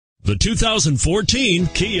The 2014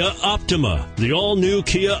 Kia Optima. The all-new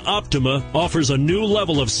Kia Optima offers a new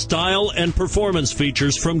level of style and performance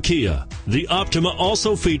features from Kia. The Optima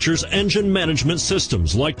also features engine management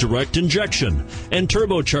systems like direct injection and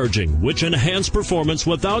turbocharging, which enhance performance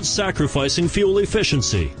without sacrificing fuel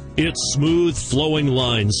efficiency. Its smooth, flowing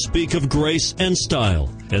lines speak of grace and style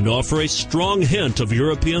and offer a strong hint of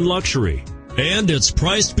European luxury. And it's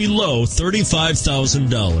priced below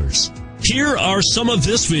 $35,000. Here are some of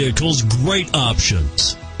this vehicle's great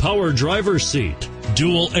options: power driver's seat,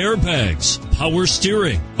 dual airbags, power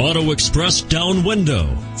steering, auto express down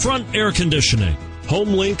window, front air conditioning,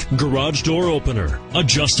 HomeLink garage door opener,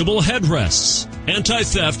 adjustable headrests,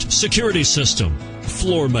 anti-theft security system,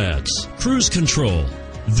 floor mats, cruise control.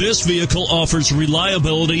 This vehicle offers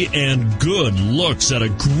reliability and good looks at a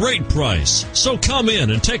great price. So come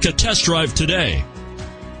in and take a test drive today.